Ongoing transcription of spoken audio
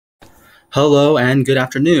Hello and good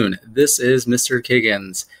afternoon. This is Mr.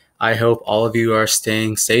 Kiggins. I hope all of you are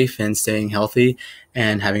staying safe and staying healthy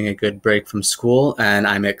and having a good break from school. And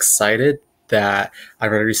I'm excited that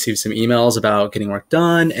I've already received some emails about getting work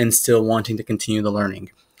done and still wanting to continue the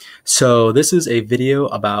learning. So this is a video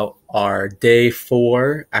about our day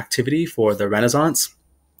 4 activity for the Renaissance.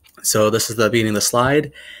 So this is the beginning of the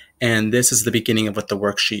slide, and this is the beginning of what the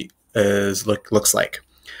worksheet looks like.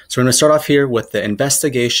 So we're going to start off here with the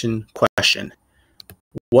investigation question.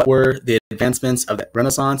 What were the advancements of the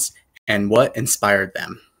Renaissance and what inspired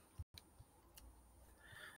them?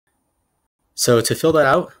 So to fill that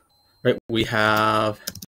out, right, we have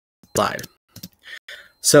a slide.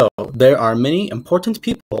 So there are many important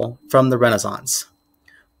people from the Renaissance.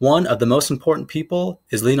 One of the most important people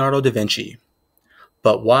is Leonardo da Vinci.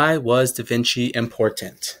 But why was da Vinci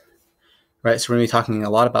important? Right, so we're going to be talking a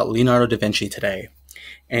lot about Leonardo da Vinci today.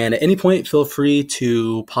 And at any point, feel free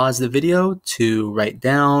to pause the video to write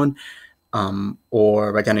down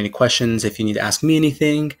or write down any questions if you need to ask me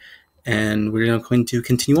anything. And we're going to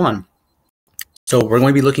continue on. So we're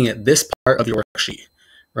going to be looking at this part of your worksheet,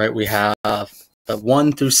 right? We have the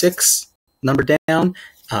 1 through 6 number down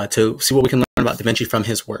to see what we can learn about Da Vinci from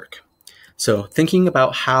his work. So thinking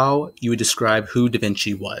about how you would describe who Da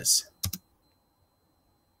Vinci was.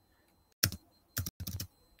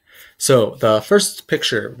 So the first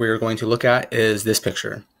picture we're going to look at is this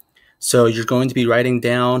picture. So you're going to be writing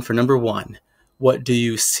down for number 1, what do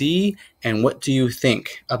you see and what do you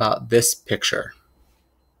think about this picture?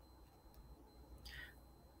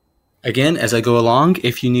 Again, as I go along,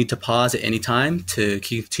 if you need to pause at any time to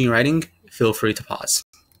continue writing, feel free to pause.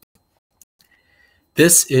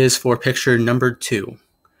 This is for picture number 2.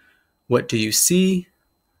 What do you see?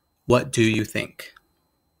 What do you think?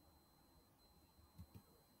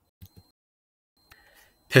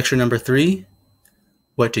 Picture number 3.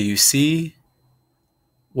 What do you see?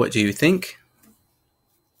 What do you think?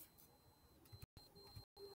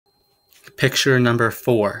 Picture number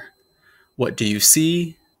 4. What do you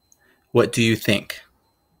see? What do you think?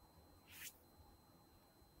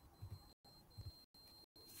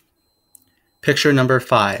 Picture number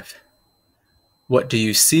 5. What do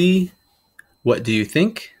you see? What do you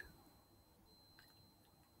think?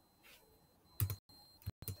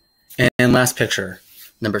 And last picture,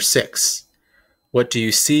 number 6. What do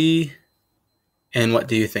you see and what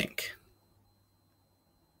do you think?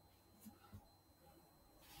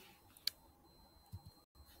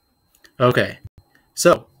 Okay,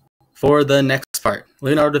 so for the next part,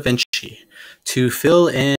 Leonardo da Vinci, to fill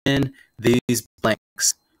in these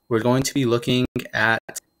blanks, we're going to be looking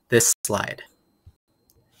at this slide.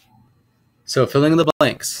 So filling in the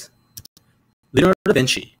blanks, Leonardo da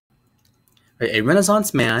Vinci, a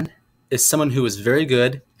Renaissance man, is someone who is very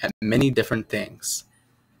good at many different things.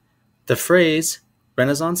 The phrase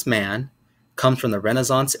Renaissance man comes from the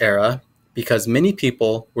Renaissance era because many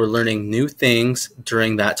people were learning new things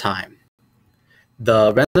during that time.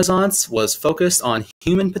 The Renaissance was focused on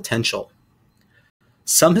human potential.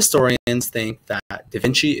 Some historians think that Da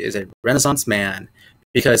Vinci is a Renaissance man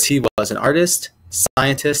because he was an artist,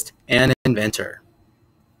 scientist, and inventor.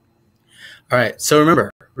 All right, so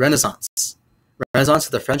remember, Renaissance. Renaissance is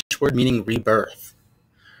the French word meaning rebirth,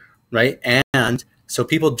 right? And so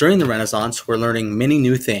people during the Renaissance were learning many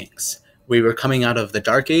new things. We were coming out of the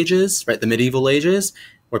Dark Ages, right, the medieval ages,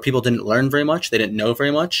 where people didn't learn very much, they didn't know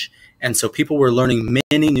very much, and so people were learning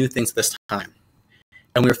many new things at this time.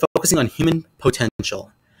 And we were focusing on human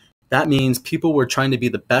potential. That means people were trying to be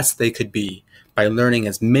the best they could be by learning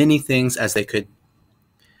as many things as they could.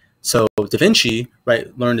 So Da Vinci,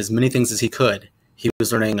 right, learned as many things as he could. He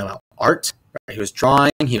was learning about art, right? He was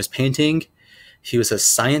drawing, he was painting, he was a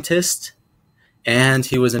scientist, and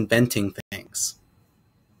he was inventing things.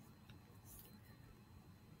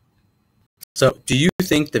 So do you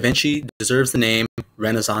think Da Vinci deserves the name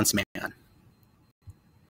Renaissance man?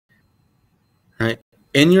 Right?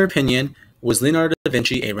 In your opinion, was Leonardo da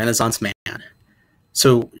Vinci a Renaissance man?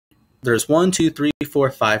 So there's 1, 2, 3,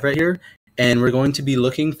 4, 5 right here, and we're going to be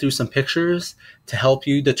looking through some pictures to help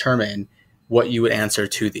you determine what you would answer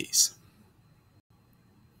to these.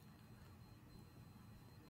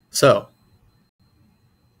 So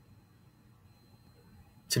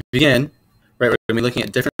to begin, right, we're going to be looking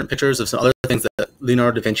at different pictures of some other things that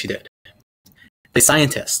Leonardo da Vinci did. A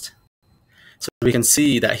scientist. So we can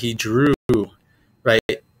see that he drew, right,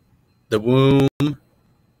 the womb,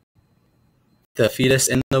 the fetus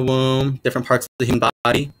in the womb, different parts of the human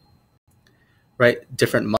body, right,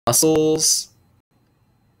 different muscles.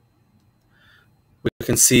 We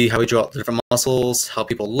can see how he drew out the different muscles, how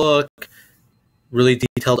people look, really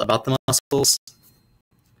detailed about the muscles.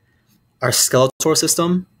 our skeletal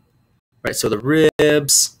system, right? So the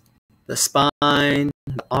ribs, the spine,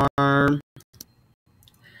 the arm.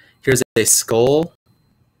 Here's a skull.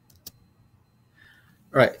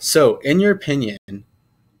 All right, so in your opinion,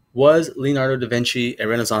 was Leonardo da Vinci a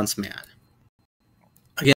Renaissance man?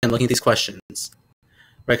 Again, looking at these questions,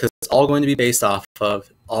 right? Because it's all going to be based off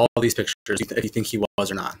of all of these pictures, if you think he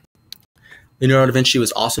was or not. Leonardo da Vinci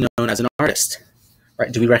was also known as an artist,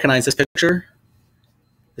 right? Do we recognize this picture?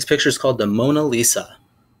 This picture is called the Mona Lisa.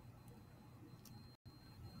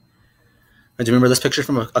 And do you remember this picture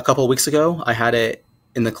from a couple of weeks ago? I had it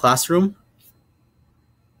in the classroom.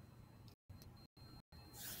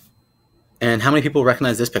 And how many people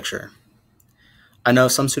recognize this picture? I know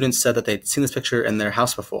some students said that they'd seen this picture in their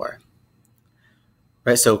house before.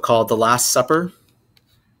 Right, so called the Last Supper.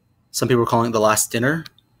 Some people are calling it the Last Dinner.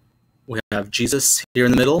 We have Jesus here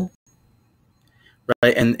in the middle.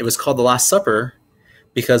 Right, and it was called the Last Supper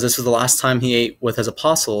because this was the last time he ate with his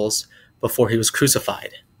apostles before he was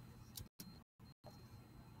crucified.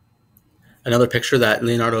 Another picture that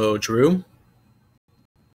Leonardo drew.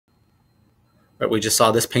 Right, we just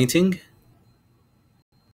saw this painting.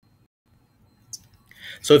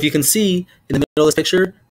 So if you can see in the middle of this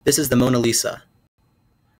picture, this is the Mona Lisa.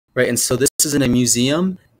 Right, and so this is in a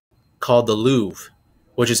museum called the Louvre,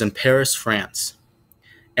 which is in Paris, France.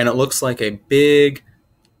 And it looks like a big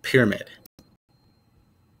pyramid.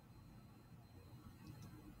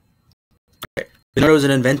 Okay. Leonardo was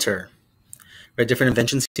an inventor. Right, different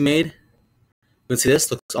inventions he made. You can see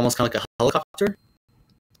this, looks almost kind of like a helicopter.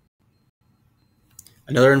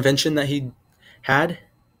 Another invention that he had,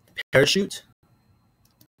 the parachute.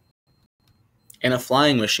 And a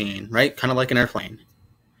flying machine, right? Kind of like an airplane.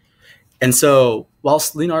 And so,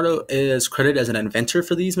 whilst Leonardo is credited as an inventor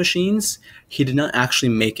for these machines, he did not actually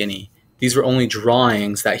make any. These were only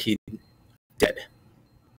drawings that he did.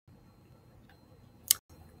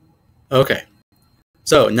 Okay,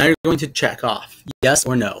 so now you're going to check off, yes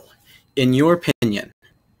or no. In your opinion,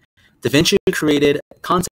 Da Vinci created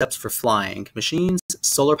concepts for flying machines,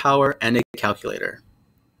 solar power, and a calculator.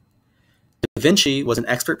 Da Vinci was an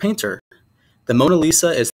expert painter. The Mona Lisa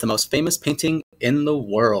is the most famous painting in the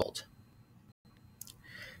world.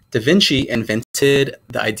 Da Vinci invented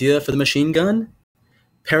the idea for the machine gun,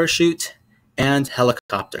 parachute, and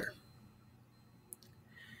helicopter.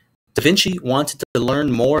 Da Vinci wanted to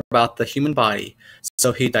learn more about the human body,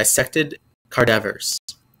 so he dissected cadavers.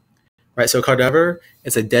 Right, so a cadaver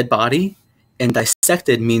is a dead body, and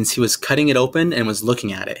dissected means he was cutting it open and was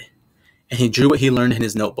looking at it. And he drew what he learned in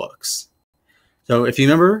his notebooks. So if you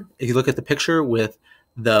remember, if you look at the picture with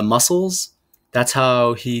the muscles, that's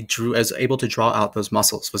how he was able to draw out those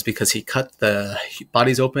muscles, was because he cut the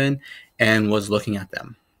bodies open and was looking at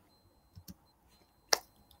them.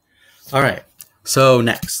 All right, so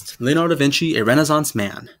next, Leonardo da Vinci, a Renaissance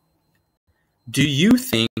man. Do you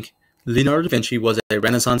think Leonardo da Vinci was a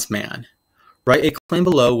Renaissance man? Write a claim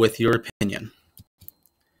below with your opinion.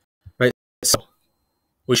 Right, so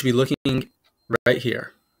we should be looking right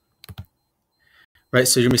here. Right,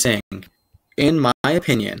 so you're going to be saying, in my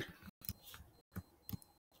opinion,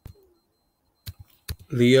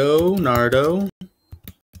 Leonardo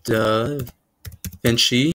da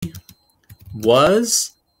Vinci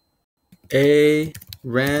was a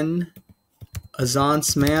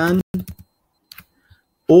Renaissance man,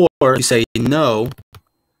 or you say no,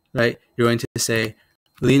 right? You're going to say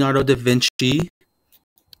Leonardo da Vinci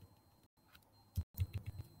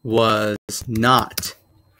was not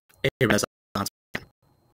a Renaissance man.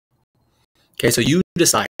 Okay, so you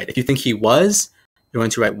decide. If you think he was, you're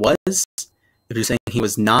going to write was. If you're saying he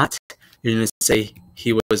was not, you're going to say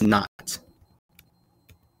he was not.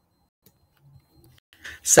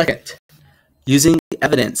 Second, using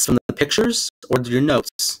evidence from the pictures or your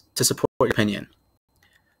notes to support your opinion.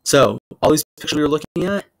 So, all these pictures we were looking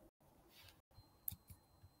at,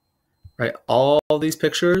 right? All these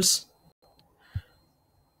pictures,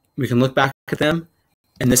 we can look back at them,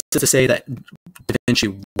 and this is to say that Da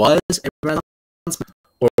Vinci was a Renaissance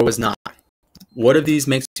or was not. What of these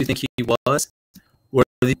makes you think he was? What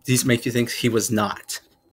of these make you think he was not?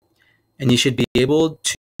 And you should be able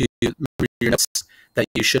to remember your notes that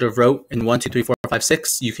you should have wrote in 1, 2, 3, 4, 5,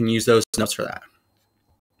 6. You can use those notes for that.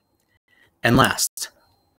 And last,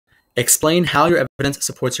 explain how your evidence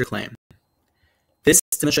supports your claim. This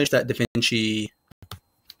demonstrates that Da Vinci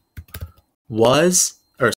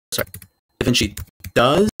Da Vinci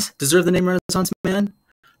does deserve the name Renaissance man,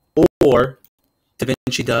 or Da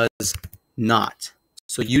Vinci does not.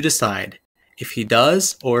 So you decide if he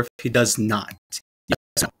does or if he does not.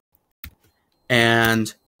 Yes, no.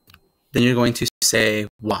 And then you're going to say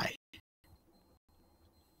why.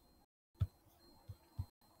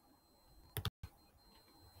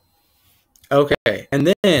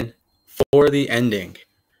 And then for the ending,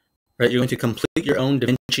 right, you're going to complete your own Da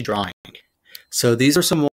Vinci drawing. So these are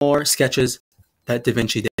some more sketches that Da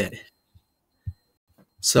Vinci did.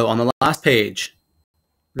 So on the last page,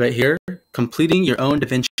 right here, completing your own Da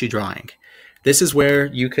Vinci drawing. This is where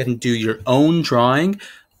you can do your own drawing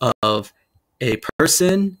of a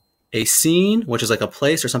person, a scene, which is like a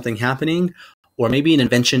place or something happening, or maybe an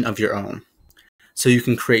invention of your own. So you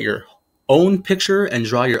can create your own picture and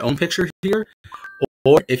draw your own picture here.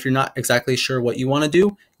 Or if you're not exactly sure what you want to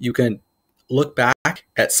do, you can look back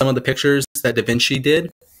at some of the pictures that Da Vinci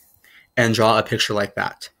did and draw a picture like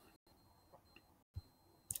that.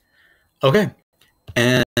 Okay,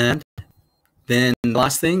 and then the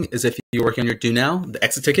last thing is, if you're working on your Do Now, the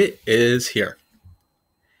exit ticket is here.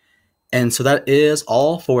 And so that is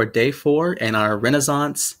all for day 4 and our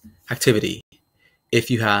Renaissance activity. If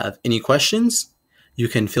you have any questions, you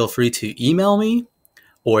can feel free to email me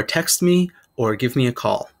or text me or give me a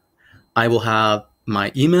call. I will have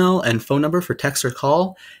my email and phone number for text or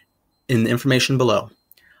call in the information below.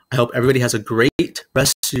 I hope everybody has a great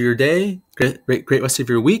rest of your day, great rest of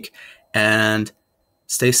your week, and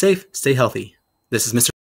stay safe, stay healthy. This is Mr.